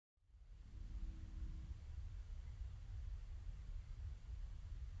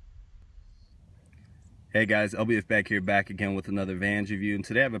Hey guys, LBF back again with another Vans review, and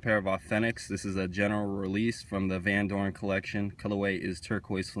today I have a pair of Authentics. This is a general release from the Van Doren collection. Colorway is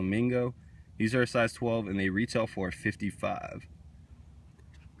Turquoise Flamingo. These are a size 12 and they retail for $55.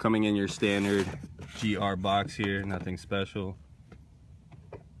 Coming in your standard GR box here, nothing special.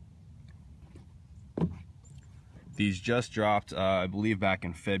 These just dropped, I believe back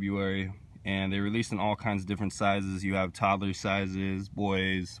in February, and they released in all kinds of different sizes. You have toddler sizes,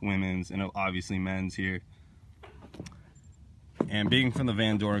 boys, women's, and obviously men's here. And being from the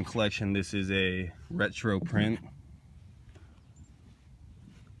Van Doren collection, this is a retro print.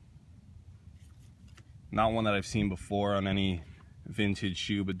 Not one that I've seen before on any vintage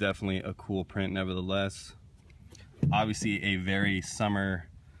shoe, but definitely a cool print nevertheless. Obviously a very summer,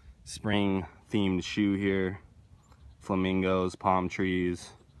 spring themed shoe here. Flamingos, palm trees.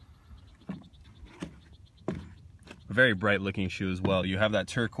 A very bright looking shoe as well. You have that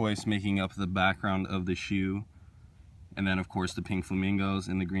turquoise making up the background of the shoe, and then of course the pink flamingos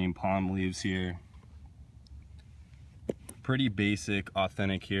and the green palm leaves here. Pretty basic,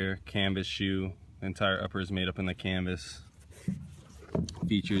 authentic here. Canvas shoe. The entire upper is made up in the canvas.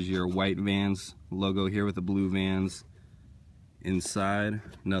 Features your white Vans logo here with the blue Vans inside.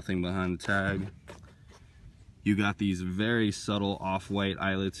 Nothing behind the tag. You got these very subtle off-white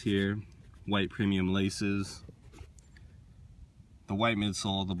eyelets here. White premium laces. The white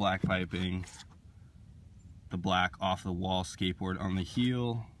midsole, the black piping, the black off-the-wall skateboard on the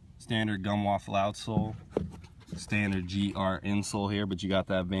heel, standard gum waffle outsole, standard GR insole here, but you got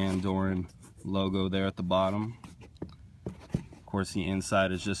that Van Doren logo there at the bottom. Of course, the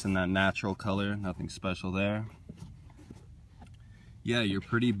inside is just in that natural color, nothing special there. Yeah, your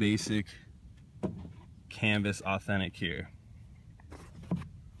pretty basic canvas authentic here.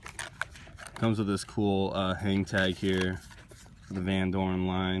 Comes with this cool hang tag here. The Van Doren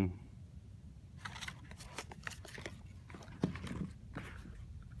line.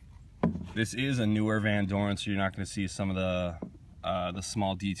 This is a newer Van Doren, so you're not going to see some of the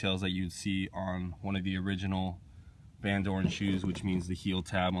small details that you'd see on one of the original Van Doren shoes, which means the heel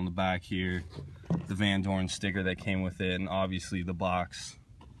tab on the back here, the Van Doren sticker that came with it, and obviously the box.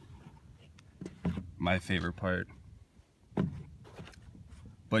 My favorite part.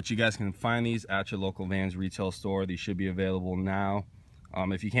 But you guys can find these at your local Vans retail store. These should be available now.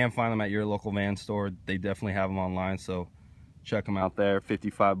 If you can't find them at your local Vans store, they definitely have them online, so check them out there.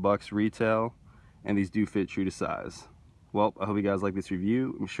 $55 retail, and these do fit true to size. Well, I hope you guys like this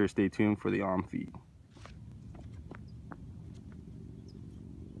review. Be sure to stay tuned for the feed.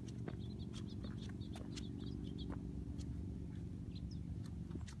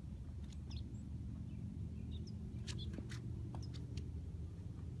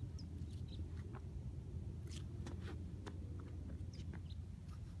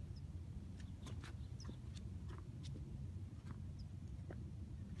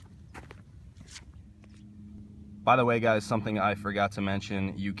 By the way, guys, something I forgot to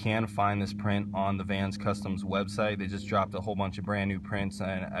mention, you can find this print on the Vans Customs website. They just dropped a whole bunch of brand new prints,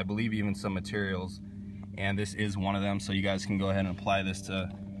 and I believe even some materials, and this is one of them, so you guys can go ahead and apply this to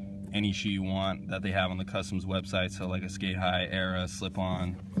any shoe you want that they have on the Customs website. So like a skate high, era,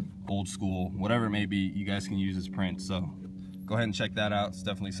 slip-on, old school, whatever it may be, you guys can use this print. So go ahead and check that out. It's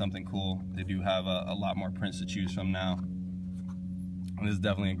definitely something cool. They do have a lot more prints to choose from now, and this is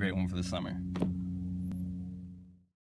definitely a great one for the summer.